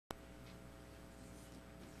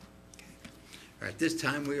At this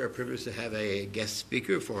time, we are privileged to have a guest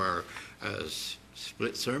speaker for our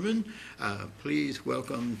split sermon. Please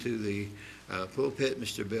welcome to the pulpit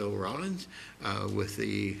Mr. Bill Rollins with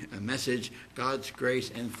the message, God's Grace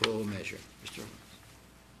in Full Measure. Mr. Rollins.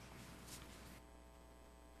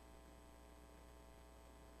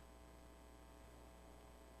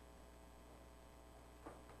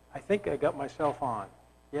 I think I got myself on.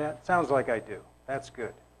 Yeah, it sounds like I do. That's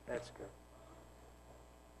good. That's good.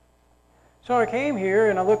 So I came here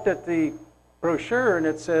and I looked at the brochure and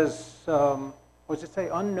it says, what does it say,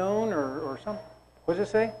 unknown or something? What does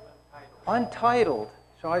it say? Untitled.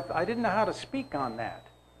 So I didn't know how to speak on that.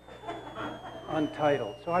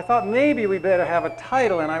 Untitled. So I thought maybe we better have a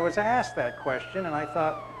title, and I was asked that question and I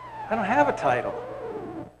thought, I don't have a title.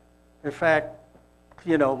 In fact,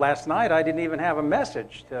 last night I didn't even have a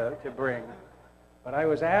message to bring. But I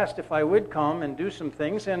was asked if I would come and do some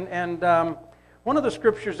things, and one of the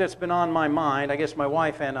scriptures that's been on my mind, I guess my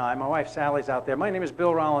wife Sally's out there. My name is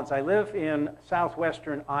Bill Rollins. I live in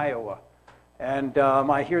southwestern Iowa. And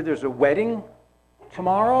I hear there's a wedding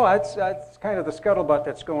tomorrow. That's kind of the scuttlebutt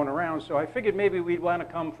that's going around. So I figured maybe we'd want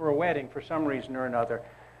to come for a wedding for some reason or another.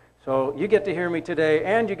 So you get to hear me today,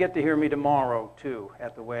 and you get to hear me tomorrow, too,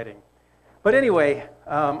 at the wedding. But anyway,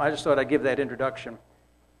 I just thought I'd give that introduction.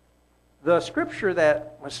 The scripture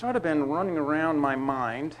that has sort of been running around my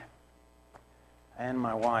mind and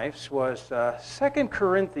my wife's was 2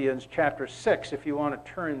 Corinthians chapter 6, if you want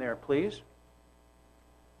to turn there, please.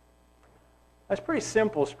 That's pretty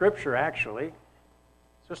simple scripture, actually.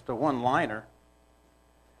 It's just a one-liner.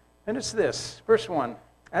 And it's this, verse 1.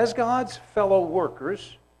 As God's fellow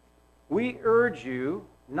workers, we urge you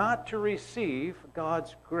not to receive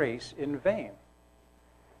God's grace in vain.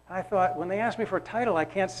 And I thought, when they asked me for a title, I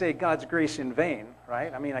can't say God's grace in vain,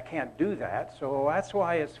 right? I mean, I can't do that. So that's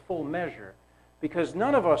why it's full measure. Because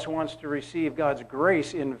none of us wants to receive God's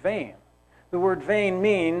grace in vain. The word vain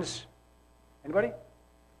means, anybody?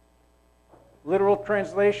 Literal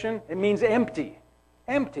translation, it means empty.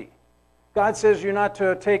 Empty. God says you're not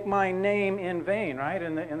to take my name in vain, right?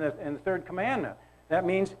 In the third commandment. That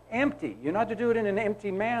means empty. You're not to do it in an empty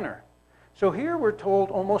manner. So here we're told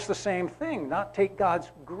almost the same thing, not take God's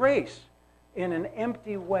grace in an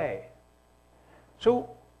empty way. So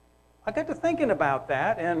I got to thinking about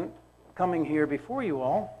that and coming here before you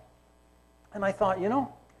all, and I thought,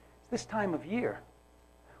 this time of year,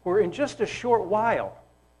 where in just a short while,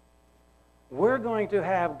 we're going to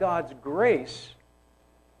have God's grace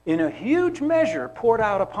in a huge measure poured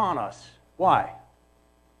out upon us. Why?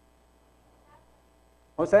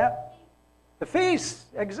 What's that? The feast,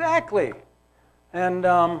 exactly. And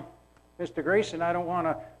Mr. Grayson, I don't want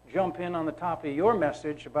to jump in on the top of your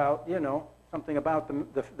message about, something about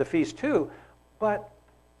the feast too, but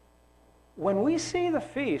when we see the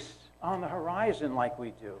feast on the horizon like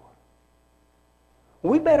we do,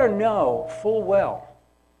 we better know full well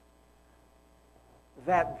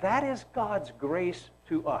that that is God's grace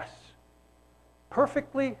to us.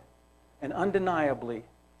 Perfectly and undeniably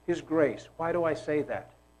His grace. Why do I say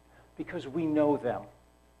that? Because we know them.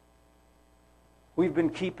 We've been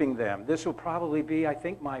keeping them. This will probably be, I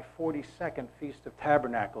think, my 42nd Feast of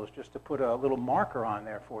Tabernacles, just to put a little marker on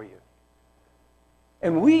there for you.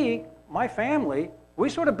 And we, my family, we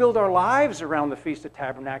sort of build our lives around the Feast of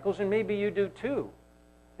Tabernacles, and maybe you do too.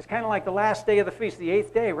 It's kind of like the last day of the feast, the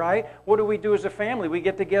 8th day, right? What do we do as a family? We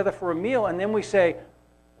get together for a meal, and then we say,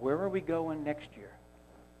 where are we going next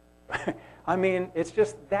year? I mean, it's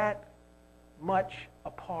just that much a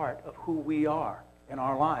part of who we are in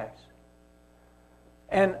our lives.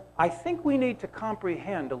 And I think we need to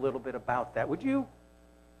comprehend a little bit about that. Would you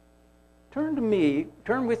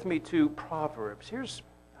turn with me to Proverbs.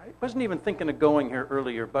 I wasn't even thinking of going here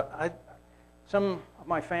earlier, but some of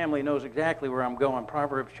my family knows exactly where I'm going.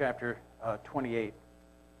 Proverbs chapter 28.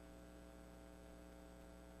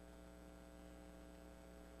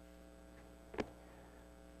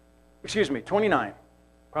 Excuse me, 29.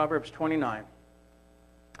 Proverbs 29.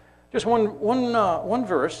 Just one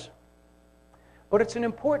verse, but it's an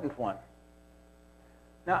important one.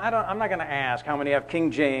 Now, I'm not going to ask how many have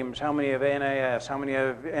King James, how many have NAS, how many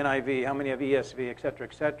have NIV, how many have ESV, etc.,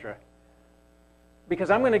 etc.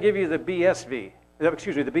 Because I'm going to give you the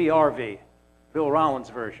BRV, Bill Rollins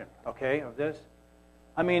version, okay, of this.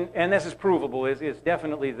 I mean, and this is provable, it's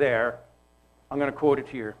definitely there. I'm going to quote it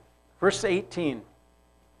here. Verse 18,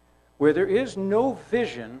 where there is no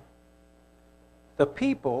vision, the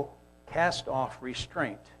people cast off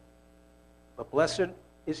restraint. But blessed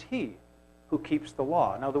is he who keeps the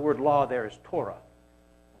law. Now, the word law there is Torah.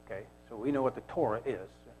 Okay, so we know what the Torah is,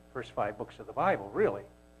 the first 5 books of the Bible, really,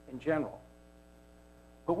 in general.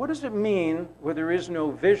 But what does it mean where there is no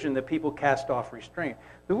vision that people cast off restraint?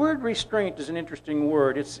 The word restraint is an interesting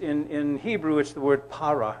word. It's in Hebrew, it's the word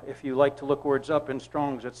para. If you like to look words up in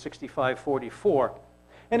Strong's, it's 6544.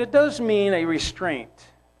 And it does mean a restraint.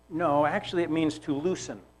 No, actually it means to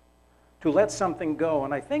loosen, to let something go.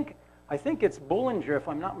 And I think it's Bullinger, if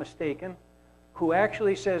I'm not mistaken, who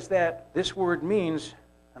actually says that this word means,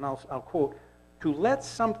 and I'll quote, to let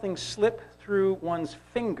something slip through one's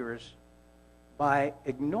fingers by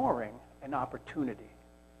ignoring an opportunity.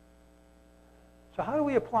 So how do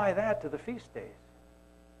we apply that to the feast days?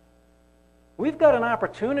 We've got an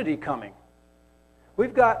opportunity coming.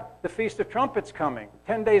 We've got the Feast of Trumpets coming.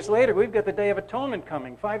 10 days later, we've got the Day of Atonement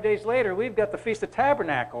coming. 5 days later, we've got the Feast of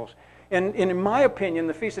Tabernacles. And in my opinion,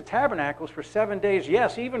 the Feast of Tabernacles for 7 days,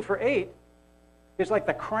 yes, even for 8, is like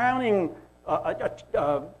the crowning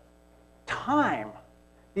time,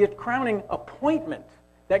 the crowning appointment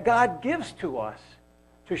that God gives to us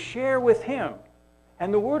to share with Him.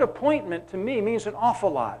 And the word appointment to me means an awful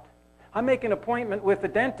lot. I make an appointment with the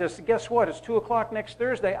dentist. Guess what? It's 2 o'clock next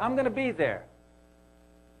Thursday. I'm going to be there.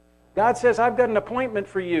 God says, I've got an appointment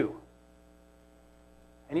for you.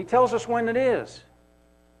 And He tells us when it is.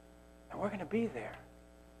 And we're going to be there.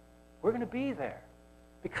 We're going to be there.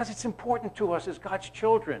 Because it's important to us as God's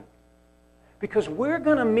children. Because we're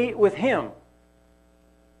going to meet with Him.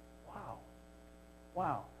 Wow.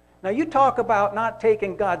 Wow. Now you talk about not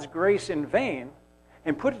taking God's grace in vain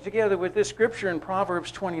and put it together with this scripture in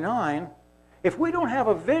Proverbs 29. If we don't have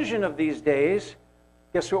a vision of these days,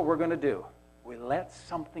 guess what we're going to do? We let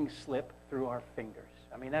something slip through our fingers.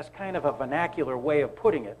 I mean, that's kind of a vernacular way of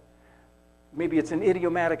putting it. Maybe it's an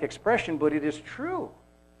idiomatic expression, but it is true.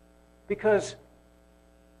 Because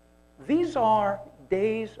these are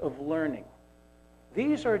days of learning.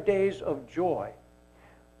 These are days of joy.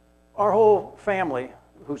 Our whole family,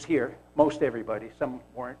 who's here, most everybody, some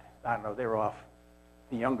weren't, I don't know, they were off.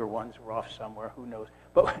 The younger ones were off somewhere, who knows.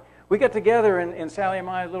 But we got together in Sally and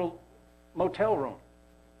my little motel room.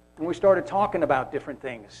 And we started talking about different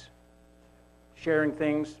things, sharing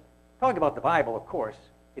things, talking about the Bible, of course.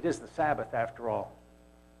 It is the Sabbath, after all.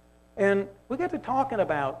 And we got to talking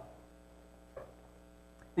about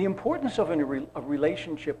the importance of a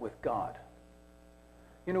relationship with God.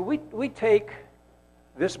 You know, we take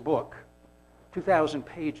this book, 2,000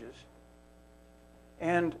 pages,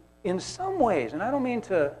 and in some ways, and I don't mean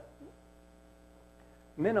to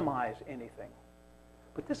minimize anything,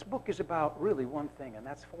 but this book is about really one thing, and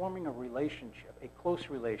that's forming a relationship, a close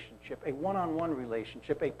relationship, a one-on-one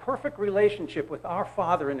relationship, a perfect relationship with our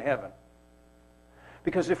Father in heaven.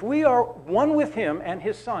 Because if we are one with Him and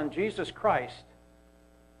His Son, Jesus Christ,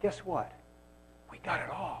 guess what? We got it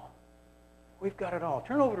all. We've got it all.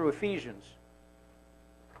 Turn over to Ephesians.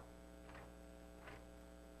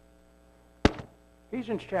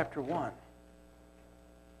 Ephesians chapter 1.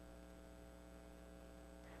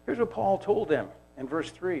 Here's what Paul told them in verse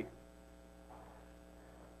 3.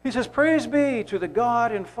 He says, "Praise be to the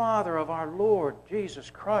God and Father of our Lord Jesus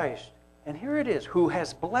Christ." And here it is, who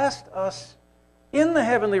has blessed us in the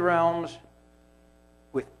heavenly realms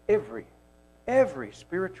with every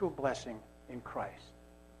spiritual blessing in Christ.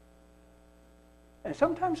 And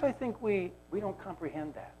sometimes I think we don't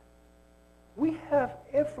comprehend that. We have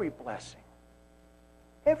every blessing.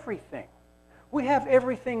 Everything. We have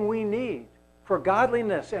everything we need for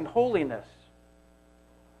godliness and holiness.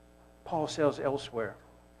 Paul says elsewhere.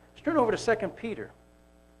 Let's turn over to 2 Peter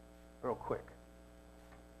real quick.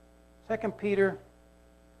 2 Peter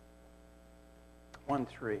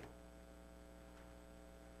 1:3.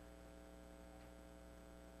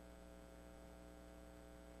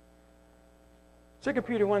 Second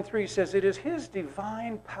Peter 1:3 says, "It is His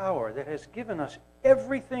divine power that has given us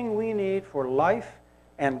everything we need for life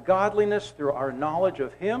and godliness through our knowledge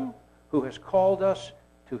of Him who has called us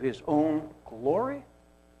to His own glory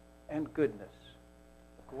and goodness."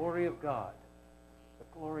 The glory of God. The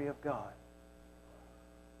glory of God.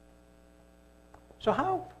 So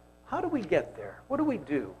how do we get there? What do we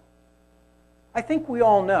do? I think we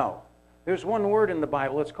all know. There's one word in the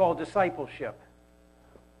Bible. It's called discipleship.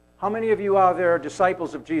 How many of you out there are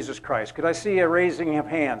disciples of Jesus Christ? Could I see a raising of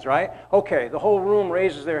hands, right? Okay, the whole room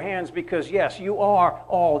raises their hands because, yes, you are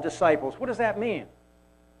all disciples. What does that mean?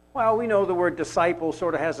 Well, we know the word disciple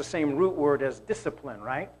sort of has the same root word as discipline,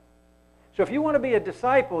 right? So if you want to be a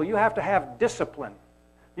disciple, you have to have discipline.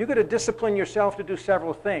 You've got to discipline yourself to do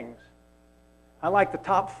several things. I like the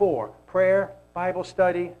top 4: prayer, Bible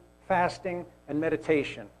study, fasting, and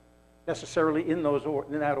meditation, necessarily in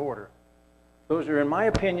that order. Those are, in my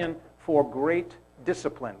opinion, 4 great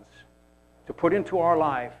disciplines to put into our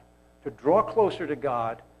life to draw closer to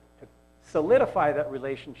God, to solidify that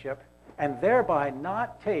relationship, and thereby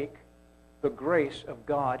not take the grace of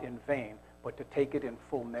God in vain, but to take it in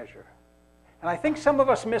full measure. And I think some of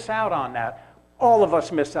us miss out on that. All of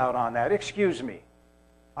us miss out on that. Excuse me.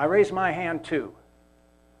 I raise my hand too.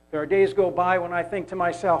 There are days go by when I think to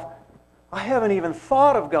myself, I haven't even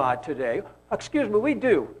thought of God today. Excuse me, we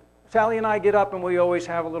do. Sally and I get up and we always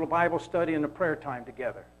have a little Bible study and a prayer time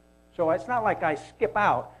together. So it's not like I skip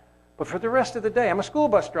out, but for the rest of the day, I'm a school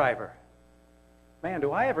bus driver. Man,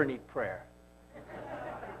 do I ever need prayer.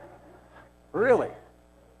 Really.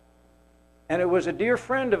 And it was a dear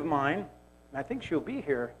friend of mine, and I think she'll be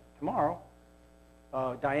here tomorrow.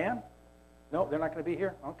 Diane? No, they're not going to be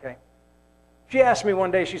here? Okay. She asked me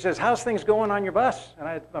one day, she says, how's things going on your bus?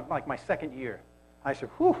 And I'm like my second year. I said,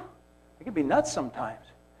 whew, it can be nuts sometimes.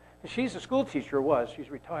 And she's a school teacher, she's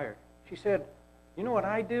retired. She said, you know what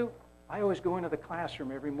I do? I always go into the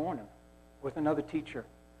classroom every morning with another teacher,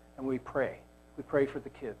 and we pray. We pray for the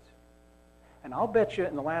kids. And I'll bet you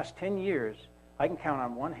in the last 10 years, I can count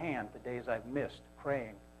on one hand the days I've missed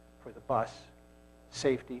praying for the bus,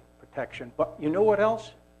 safety, protection. But you know what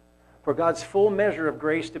else? For God's full measure of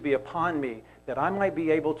grace to be upon me, that I might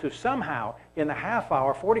be able to somehow, in the half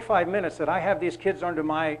hour, 45 minutes that I have these kids under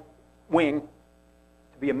my wing,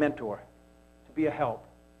 to be a mentor, to be a help,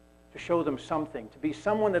 to show them something, to be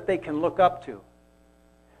someone that they can look up to.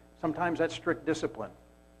 Sometimes that's strict discipline.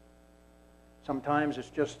 Sometimes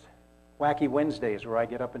it's just wacky Wednesdays where I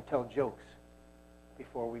get up and tell jokes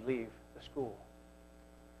before we leave the school.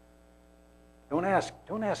 Don't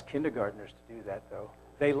ask kindergartners to do that, though.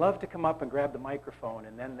 They love to come up and grab the microphone,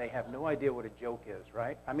 and then they have no idea what a joke is,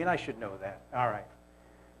 right? I mean, I should know that. All right.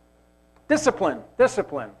 Discipline.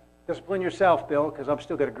 Discipline yourself, Bill, because I've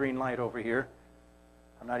still got a green light over here.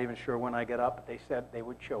 I'm not even sure when I get up, but they said they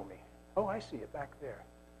would show me. Oh, I see it back there.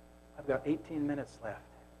 I've got 18 minutes left.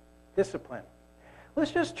 Discipline.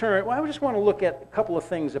 Let's just turn. Well, I just want to look at a couple of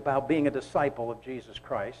things about being a disciple of Jesus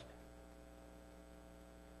Christ.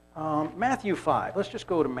 Matthew 5. Let's just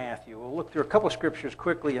go to Matthew. We'll look through a couple of scriptures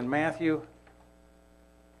quickly in Matthew.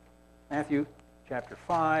 Matthew chapter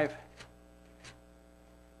 5.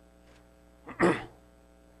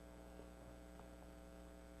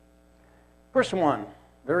 Verse 1.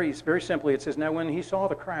 Very simply, it says, now when he saw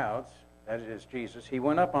the crowds, that is Jesus, he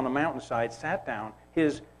went up on the mountainside, sat down.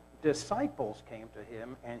 His disciples came to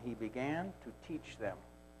him, and he began to teach them.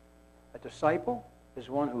 A disciple is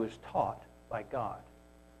one who is taught by God.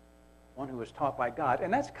 One who is taught by God.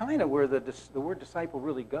 And that's kind of where the word disciple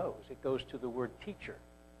really goes. It goes to the word teacher.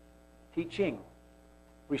 Teaching.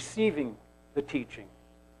 Receiving the teaching.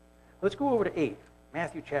 Let's go over to 8.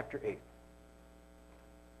 Matthew chapter 8.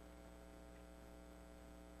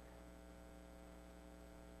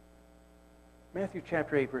 Matthew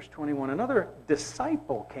chapter 8, verse 21. Another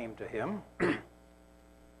disciple came to him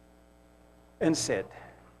and said,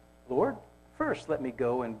 Lord, first let me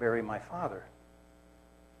go and bury my father.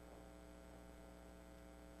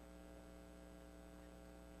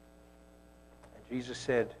 And Jesus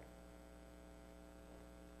said,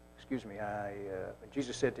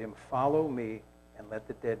 Jesus said to him, follow me and let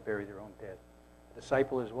the dead bury their own dead. A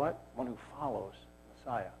disciple is what? One who follows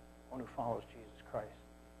Messiah. One who follows Jesus Christ.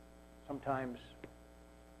 Sometimes,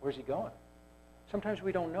 where's he going? Sometimes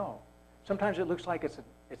we don't know. Sometimes it looks like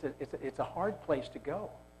it's a hard place to go.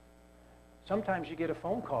 Sometimes you get a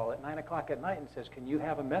phone call at 9 o'clock at night and says, can you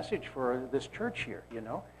have a message for this church here, you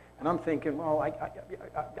know? And I'm thinking, well,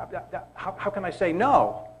 how can I say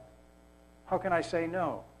no? How can I say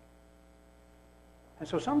no? And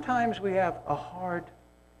so sometimes we have a hard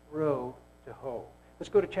row to hoe. Let's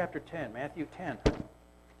go to chapter 10, Matthew 10.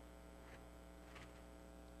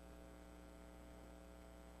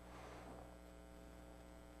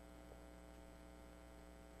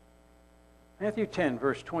 Matthew 10,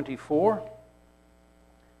 verse 24,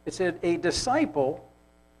 it said, a disciple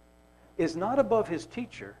is not above his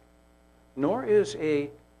teacher, nor is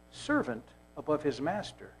a servant above his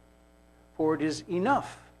master. For it is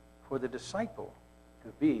enough for the disciple to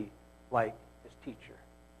be like his teacher.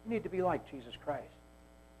 You need to be like Jesus Christ.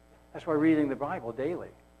 That's why reading the Bible daily,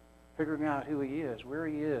 figuring out who he is, where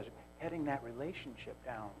he is, getting that relationship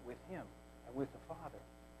down with him and with the Father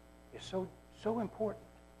is so important.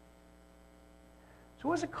 So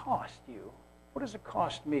what does it cost you? What does it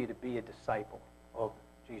cost me to be a disciple of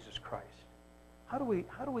Jesus Christ? How are we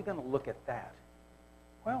going to look at that?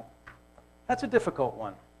 Well, that's a difficult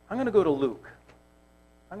one. I'm going to go to Luke.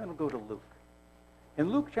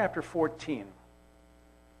 In Luke chapter 14,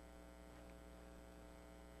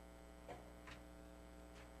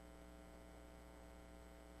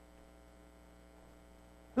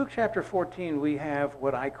 Luke chapter 14, we have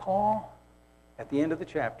what I call, at the end of the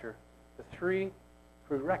chapter, the 3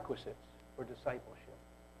 prerequisites for discipleship.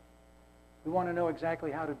 We want to know exactly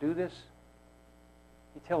how to do this?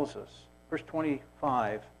 He tells us, verse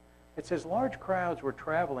 25, it says, large crowds were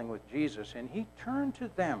traveling with Jesus, and he turned to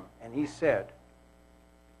them, and he said,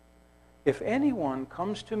 if anyone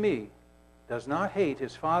comes to me, does not hate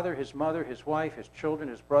his father, his mother, his wife, his children,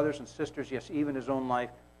 his brothers and sisters, yes, even his own life,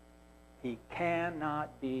 he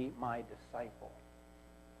cannot be my disciple.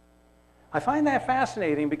 I find that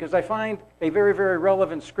fascinating because I find a very, very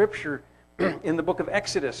relevant scripture in the book of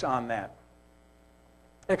Exodus on that.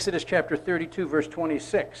 Exodus chapter 32, verse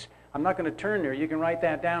 26. I'm not going to turn there. You can write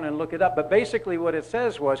that down and look it up. But basically what it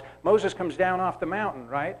says was, Moses comes down off the mountain,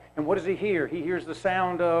 right? And what does he hear? He hears the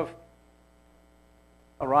sound of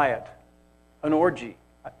a riot, an orgy,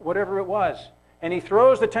 whatever it was. And he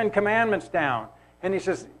throws the 10 Commandments down. And he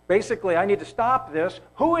says, basically, I need to stop this.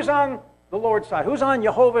 Who is on the Lord's side? Who's on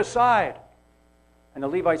Jehovah's side? And the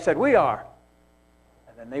Levites said, we are.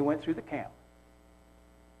 And then they went through the camp.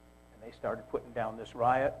 And they started putting down this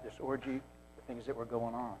riot, this orgy, the things that were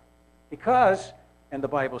going on. Because, and the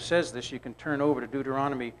Bible says this, you can turn over to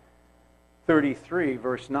Deuteronomy 33,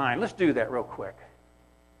 verse 9. Let's do that real quick.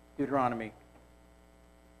 Deuteronomy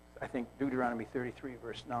 33,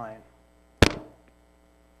 verse 9.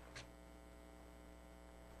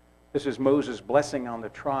 This is Moses' blessing on the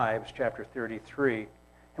tribes, chapter 33.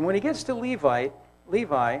 And when he gets to Levi,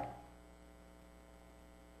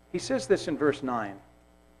 he says this in verse 9.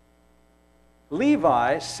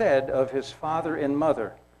 Levi said of his father and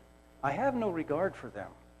mother, I have no regard for them.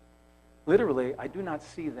 Literally, I do not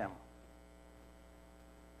see them.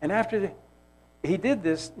 And after he did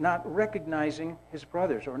this, not recognizing his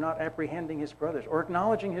brothers, or not apprehending his brothers, or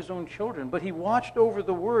acknowledging his own children, but he watched over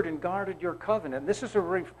the word and guarded your covenant. This is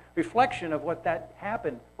a reflection of what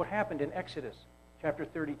happened in Exodus chapter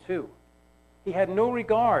 32. He had no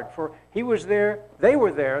regard, for he was there, they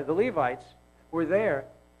were there, the Levites were there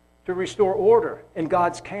to restore order in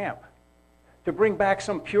God's camp, to bring back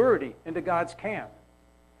some purity into God's camp,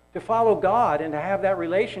 to follow God and to have that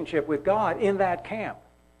relationship with God in that camp.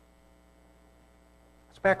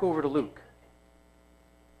 Back over to Luke.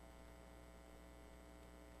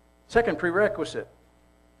 Second prerequisite.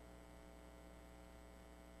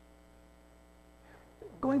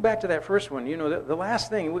 Going back to that first one, the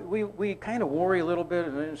last thing, we kind of worry a little bit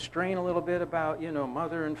and strain a little bit about,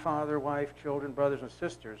 mother and father, wife, children, brothers and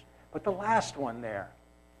sisters. But the last one there,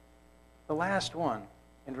 the last one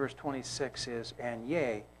in verse 26 is, and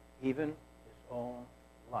yea, even his own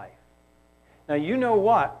life. Now, you know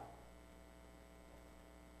what?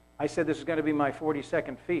 I said this is going to be my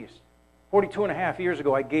 42nd feast. 42 and a half years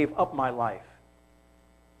ago, I gave up my life.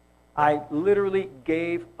 I literally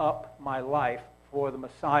gave up my life for the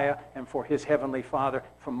Messiah and for his heavenly Father,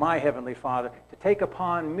 for my heavenly Father, to take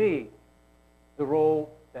upon me the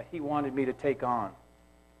role that he wanted me to take on.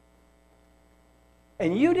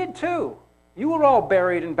 And you did too. You were all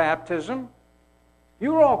buried in baptism.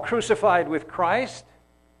 You were all crucified with Christ.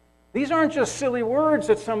 These aren't just silly words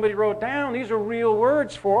that somebody wrote down. These are real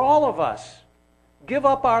words for all of us. Give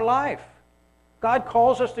up our life. God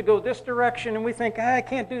calls us to go this direction, and we think, I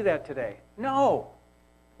can't do that today. No.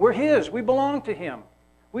 We're his. We belong to him.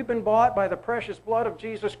 We've been bought by the precious blood of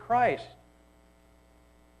Jesus Christ.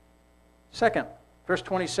 Second, verse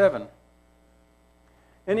 27.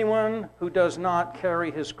 Anyone who does not carry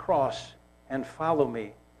his cross and follow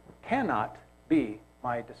me cannot be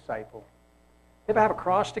my disciple. You ever have a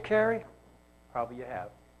cross to carry? Probably you have.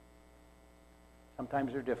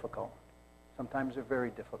 Sometimes they're difficult. Sometimes they're very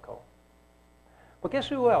difficult. But guess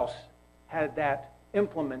who else had that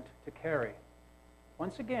implement to carry?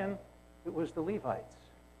 Once again, it was the Levites,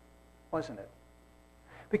 wasn't it?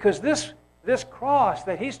 Because this cross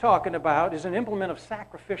that he's talking about is an implement of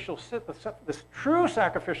this true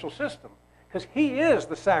sacrificial system. Because he is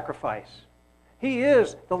the sacrifice. He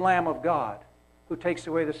is the Lamb of God who takes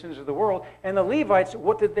away the sins of the world. And the Levites,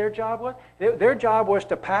 what did their job was? Their job was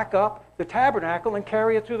to pack up the tabernacle and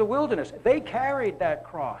carry it through the wilderness. They carried that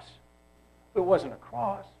cross. It wasn't a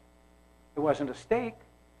cross. It wasn't a stake.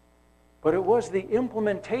 But it was the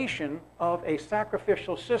implementation of a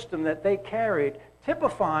sacrificial system that they carried,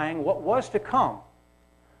 typifying what was to come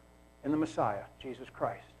in the Messiah, Jesus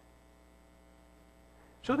Christ.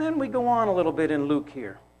 So then we go on a little bit in Luke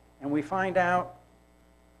here, and we find out,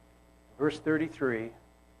 verse 33,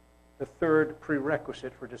 the third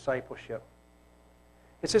prerequisite for discipleship.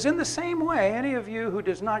 It says, in the same way, any of you who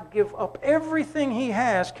does not give up everything he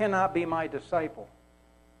has cannot be my disciple.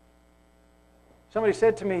 Somebody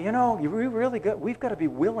said to me, we've got to be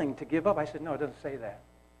willing to give up. I said, no, it doesn't say that.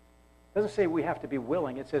 It doesn't say we have to be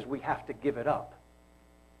willing. It says we have to give it up.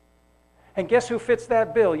 And guess who fits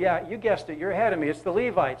that bill? Yeah, you guessed it. You're ahead of me. It's the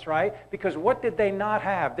Levites, right? Because what did they not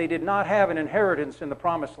have? They did not have an inheritance in the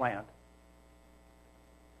Promised Land.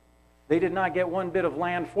 They did not get one bit of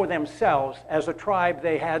land for themselves. As a tribe,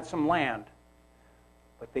 they had some land.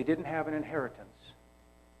 But they didn't have an inheritance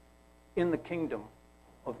in the kingdom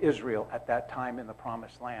of Israel at that time in the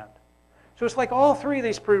Promised Land. So it's like all three of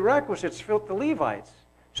these prerequisites fit the Levites.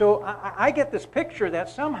 So I get this picture that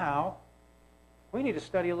somehow we need to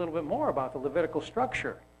study a little bit more about the Levitical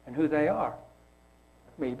structure and who they are.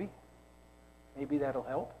 Maybe. Maybe that'll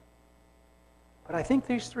help. But I think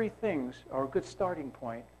these three things are a good starting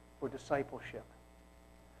point for discipleship.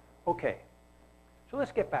 Okay, so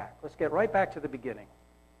let's get back. Let's get right back to the beginning.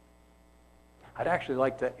 I'd actually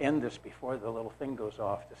like to end this before the little thing goes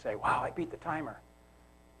off to say, wow, I beat the timer.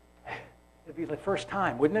 It'd be the first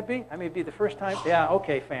time, wouldn't it be? I mean, it'd be the first time. Yeah,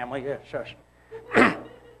 okay, family. Yeah, shush.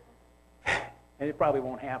 And it probably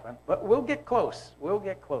won't happen. But we'll get close. We'll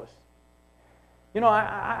get close. You know,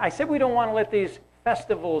 I said we don't want to let these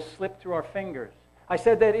festivals slip through our fingers. I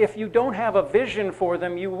said that if you don't have a vision for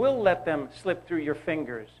them, you will let them slip through your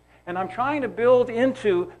fingers. And I'm trying to build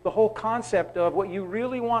into the whole concept of what you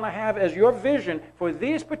really want to have as your vision for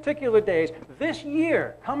these particular days, this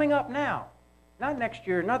year, coming up now. Not next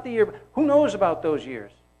year, not the year, but who knows about those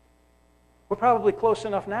years? We're probably close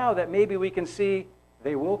enough now that maybe we can see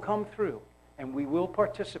they will come through, and we will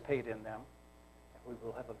participate in them, and we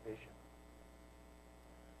will have a vision.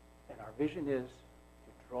 And our vision is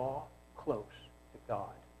to draw close to God.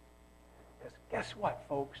 Because guess what,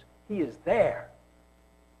 folks? He is there.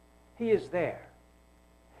 He is there.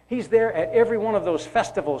 He's there at every one of those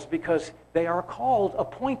festivals because they are called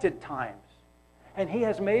appointed times. And He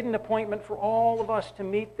has made an appointment for all of us to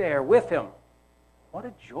meet there with Him. What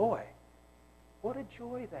a joy. What a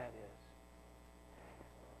joy that is.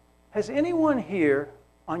 Has anyone here,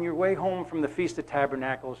 on your way home from the Feast of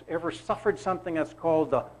Tabernacles, ever suffered something that's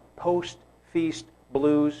called the post-feast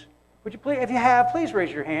blues? Would you please, if you have, please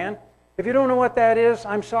raise your hand. If you don't know what that is,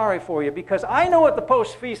 I'm sorry for you, because I know what the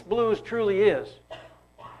post-feast blues truly is.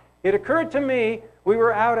 It occurred to me, we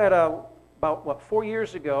were out at about 4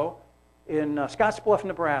 years ago in Scottsbluff,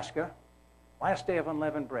 Nebraska, last day of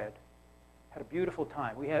unleavened bread. Had a beautiful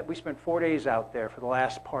time. We spent 4 days out there for the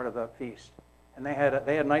last part of the feast, and they had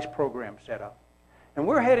a nice program set up. And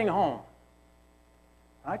we're heading home.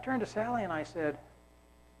 And I turned to Sally and I said,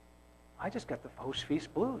 I just got the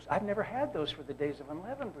post-feast blues. I've never had those for the days of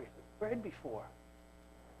unleavened bread before.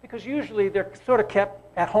 Because usually they're sort of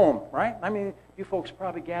kept at home, right? I mean, you folks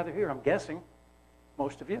probably gather here, I'm guessing,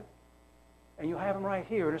 most of you. And you have them right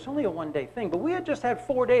here. And it's only a one-day thing. But we had just had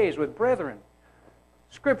 4 days with brethren.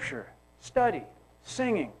 Scripture, study,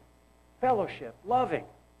 singing, fellowship, loving.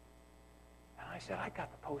 And I said, I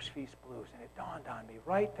got the post-feast blues. And it dawned on me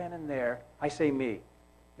right then and there. I say me.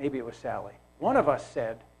 Maybe it was Sally. One of us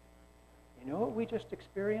said, you know what we just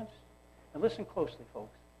experienced? And listen closely,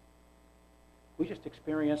 folks. We just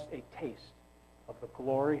experienced a taste of the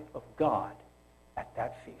glory of God at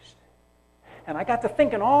that feast. And I got to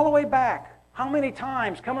thinking all the way back. How many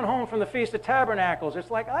times coming home from the Feast of Tabernacles, it's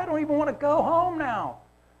like, I don't even want to go home now.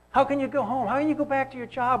 How can you go home? How can you go back to your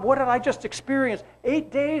job? What did I just experience?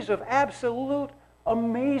 8 days of absolute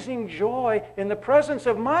amazing joy in the presence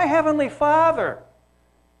of my Heavenly Father.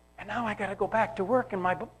 And now I got to go back to work, and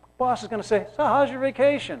my boss is going to say, so how's your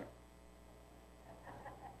vacation?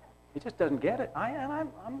 He just doesn't get it.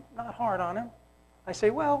 I'm not hard on him. I say,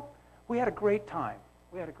 well, we had a great time.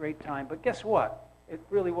 We had a great time. But guess what? It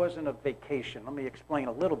really wasn't a vacation. Let me explain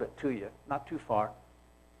a little bit to you, not too far.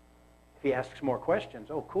 If he asks more questions,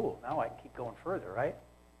 oh, cool. Now I can keep going further, right?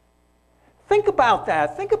 Think about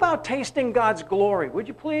that. Think about tasting God's glory, would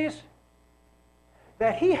you please?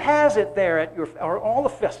 That He has it there at all the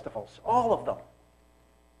festivals, all of them.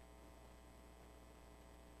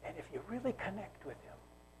 And if you really connect with Him,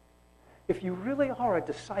 if you really are a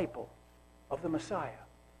disciple of the Messiah,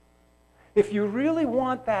 if you really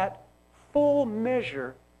want that full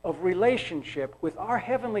measure of relationship with our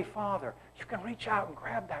Heavenly Father, you can reach out and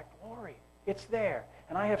grab that glory. It's there.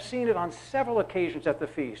 And I have seen it on several occasions at the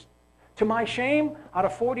feast. To my shame, out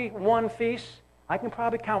of 41 feasts, I can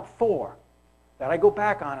probably count 4 that I go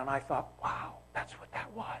back on and I thought, wow, that's what that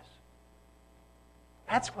was.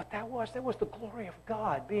 That's what that was. That was the glory of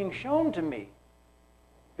God being shown to me.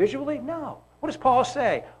 Visually? No. What does Paul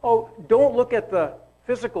say? Oh, don't look at the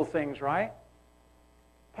physical things, right?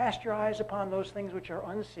 Cast your eyes upon those things which are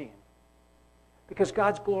unseen. Because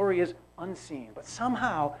God's glory is unseen. But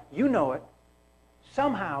somehow, you know it,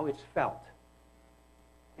 somehow it's felt.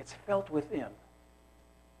 It's felt within.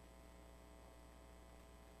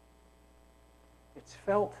 It's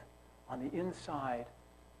felt on the inside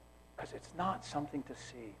because it's not something to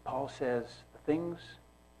see. Paul says the things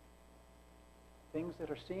that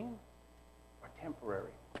are seen are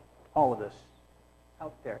temporary. All of this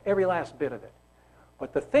out there, every last bit of it.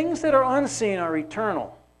 But the things that are unseen are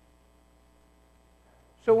eternal.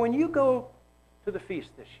 So when you go to the feast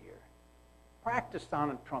this year, practice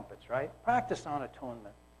on trumpets, right? Practice on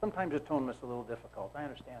atonement. Sometimes atonement's a little difficult. I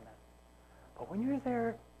understand that. But when you're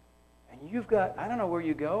there and you've got, I don't know where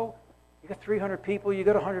you go, you got 300 people, you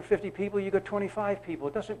got 150 people, you got 25 people.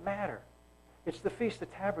 It doesn't matter. It's the Feast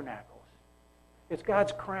of Tabernacles. It's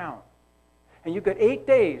God's crown. And you've got 8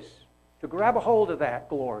 days to grab a hold of that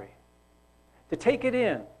glory, to take it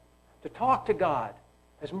in, to talk to God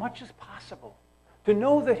as much as possible, to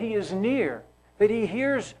know that He is near, that He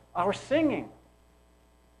hears our singing.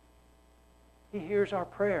 He hears our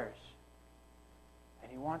prayers.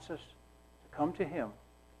 And He wants us to come to Him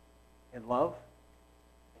in love,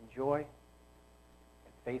 in joy,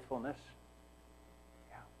 in faithfulness.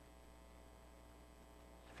 Yeah.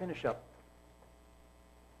 To finish up,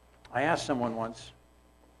 I asked someone once,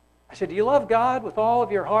 I said, do you love God with all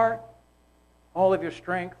of your heart, all of your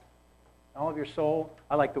strength, all of your soul?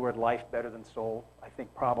 I like the word life better than soul. I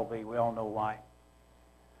think probably we all know why.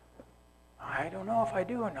 I don't know if I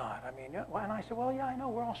do or not. I mean, and I said, well, yeah, I know.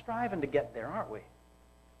 We're all striving to get there, aren't we?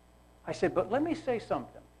 I said, but let me say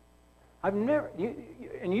something. I've never,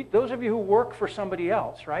 those of you who work for somebody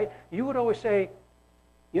else, right? You would always say,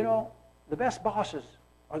 you know, the best bosses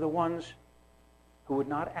are the ones who would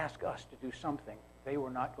not ask us to do something they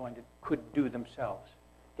were not could do themselves.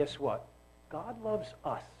 Guess what? God loves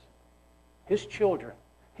us, His children,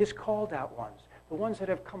 His called out ones, the ones that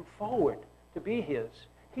have come forward to be His.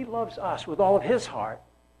 He loves us with all of His heart,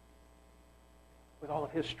 with all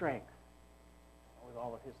of His strength, with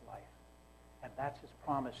all of His life. And that's His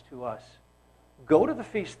promise to us. Go to the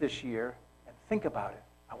feast this year and think about it.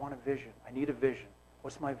 I want a vision. I need a vision.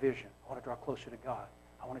 What's my vision? I want to draw closer to God.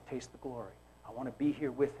 I want to taste the glory. I want to be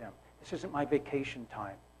here with Him. This isn't my vacation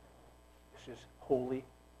time. This is holy,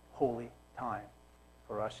 holy time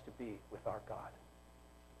for us to be with our God.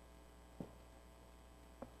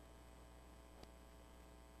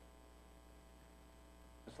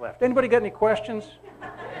 What's left? Anybody got any questions?